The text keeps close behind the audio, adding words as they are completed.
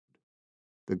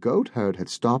The goatherd had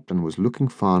stopped and was looking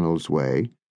Farnell's way,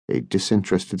 a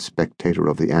disinterested spectator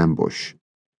of the ambush.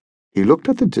 He looked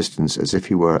at the distance as if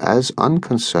he were as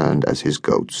unconcerned as his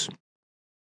goats.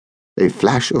 A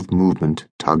flash of movement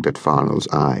tugged at Farnell's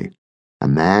eye. A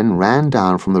man ran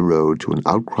down from the road to an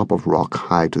outcrop of rock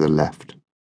high to the left.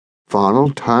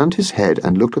 Farnell turned his head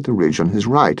and looked at the ridge on his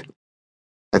right.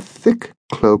 A thick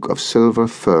cloak of silver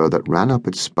fur that ran up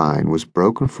its spine was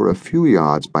broken for a few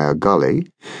yards by a gully,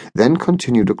 then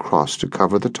continued across to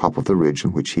cover the top of the ridge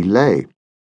on which he lay.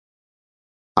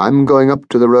 "I'm going up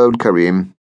to the road,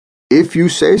 Karim." "If you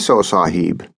say so,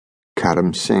 Sahib."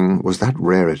 Karim Singh was that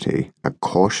rarity, a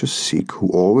cautious Sikh who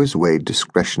always weighed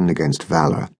discretion against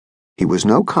valor. He was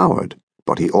no coward,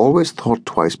 but he always thought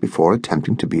twice before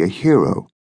attempting to be a hero.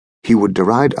 He would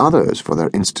deride others for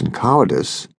their instant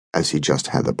cowardice, as he just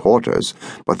had the porters,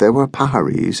 but there were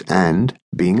Paharis, and,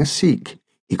 being a Sikh,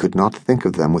 he could not think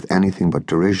of them with anything but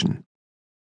derision.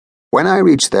 "When I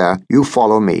reach there, you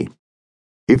follow me."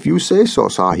 "If you say so,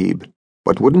 Sahib,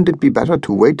 but wouldn't it be better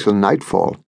to wait till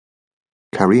nightfall?"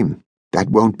 "Karim, that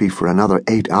won't be for another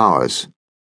 8 hours."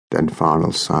 Then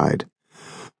Farnell sighed.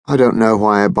 "I don't know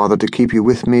why I bothered to keep you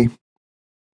with me."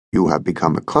 "You have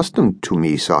become accustomed to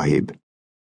me, Sahib."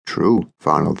 True,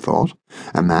 Farnell thought.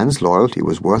 A man's loyalty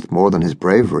was worth more than his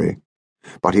bravery.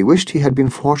 But he wished he had been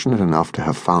fortunate enough to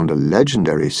have found a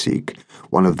legendary Sikh,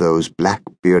 one of those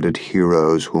black-bearded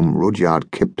heroes whom Rudyard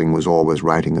Kipling was always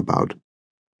writing about.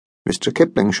 Mr.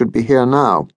 Kipling should be here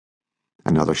now.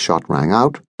 Another shot rang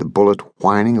out, the bullet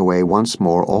whining away once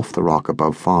more off the rock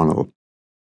above Farnell.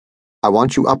 "I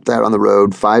want you up there on the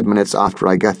road 5 minutes after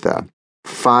I get there.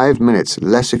 5 minutes,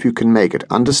 less if you can make it,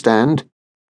 understand?"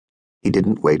 He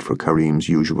didn't wait for Karim's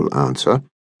usual answer,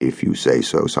 "If you say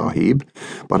so, Sahib,"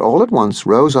 but all at once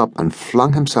rose up and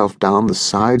flung himself down the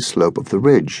side slope of the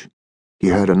ridge. He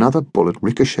heard another bullet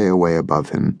ricochet away above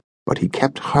him, but he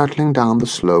kept hurtling down the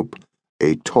slope,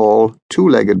 a tall,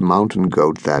 two-legged mountain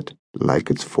goat that, like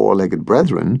its four-legged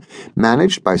brethren,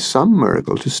 managed by some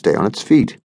miracle to stay on its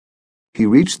feet. He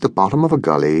reached the bottom of a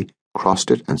gully,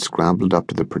 crossed it, and scrambled up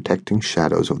to the protecting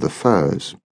shadows of the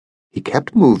firs. He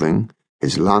kept moving,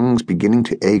 his lungs beginning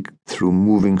to ache through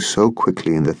moving so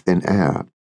quickly in the thin air.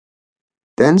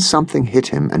 Then something hit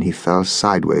him and he fell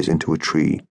sideways into a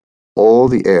tree, all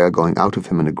the air going out of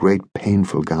him in a great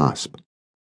painful gasp.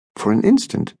 For an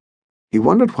instant, he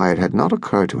wondered why it had not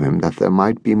occurred to him that there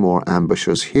might be more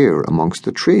ambushers here amongst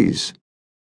the trees.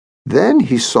 Then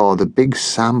he saw the big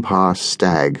sambar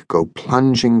stag go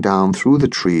plunging down through the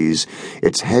trees,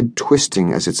 its head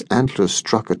twisting as its antlers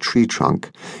struck a tree trunk,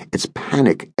 its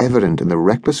panic evident in the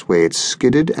reckless way it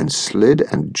skidded and slid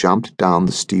and jumped down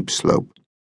the steep slope.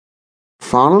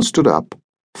 Farnell stood up,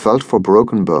 felt for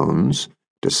broken bones,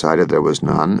 decided there was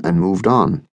none, and moved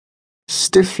on.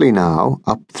 Stiffly now,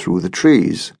 up through the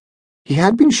trees. He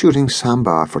had been shooting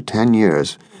sambar for 10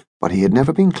 years, but he had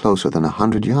never been closer than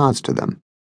 100 yards to them.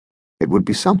 It would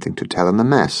be something to tell in the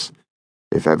mess,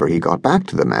 if ever he got back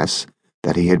to the mess,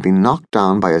 that he had been knocked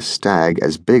down by a stag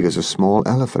as big as a small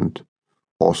elephant,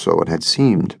 or so it had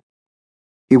seemed.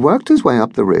 He worked his way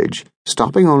up the ridge,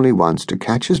 stopping only once to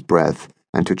catch his breath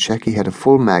and to check he had a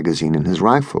full magazine in his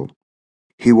rifle.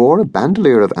 He wore a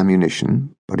bandolier of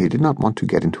ammunition, but he did not want to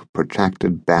get into a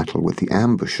protracted battle with the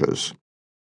ambushers.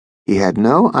 He had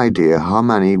no idea how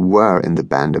many were in the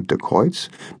band of dacoits,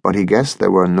 but he guessed there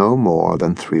were no more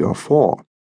than 3 or 4.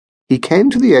 He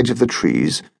came to the edge of the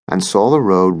trees and saw the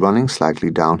road running slightly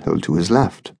downhill to his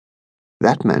left.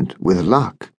 That meant, with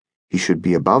luck, he should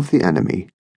be above the enemy,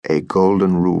 a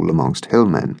golden rule amongst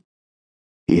hillmen.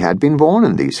 He had been born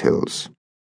in these hills.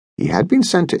 He had been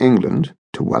sent to England,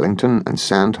 to Wellington and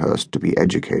Sandhurst to be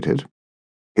educated.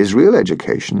 His real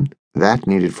education, that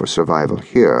needed for survival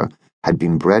here, had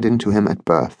been bred into him at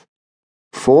birth.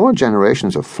 4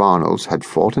 generations of Farnells had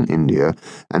fought in India,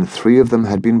 and 3 of them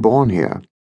had been born here.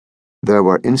 There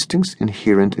were instincts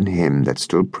inherent in him that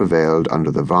still prevailed under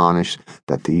the varnish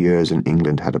that the years in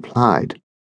England had applied.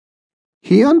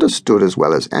 He understood as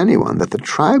well as anyone that the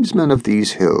tribesmen of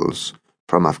these hills,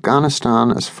 from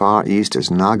Afghanistan as far east as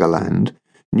Nagaland,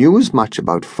 knew as much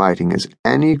about fighting as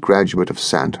any graduate of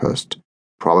Sandhurst,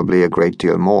 probably a great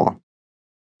deal more.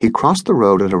 He crossed the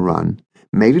road at a run,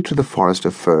 made it to the forest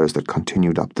of firs that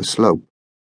continued up the slope.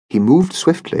 He moved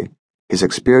swiftly, his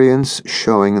experience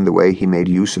showing in the way he made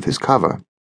use of his cover.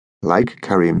 Like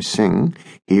Karim Singh,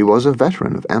 he was a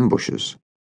veteran of ambushes.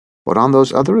 But on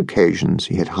those other occasions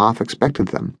he had half expected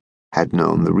them, had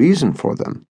known the reason for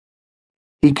them.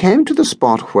 He came to the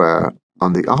spot where,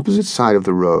 on the opposite side of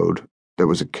the road, there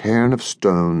was a cairn of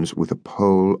stones with a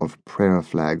pole of prayer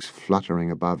flags fluttering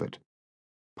above it.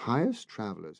 Pious travellers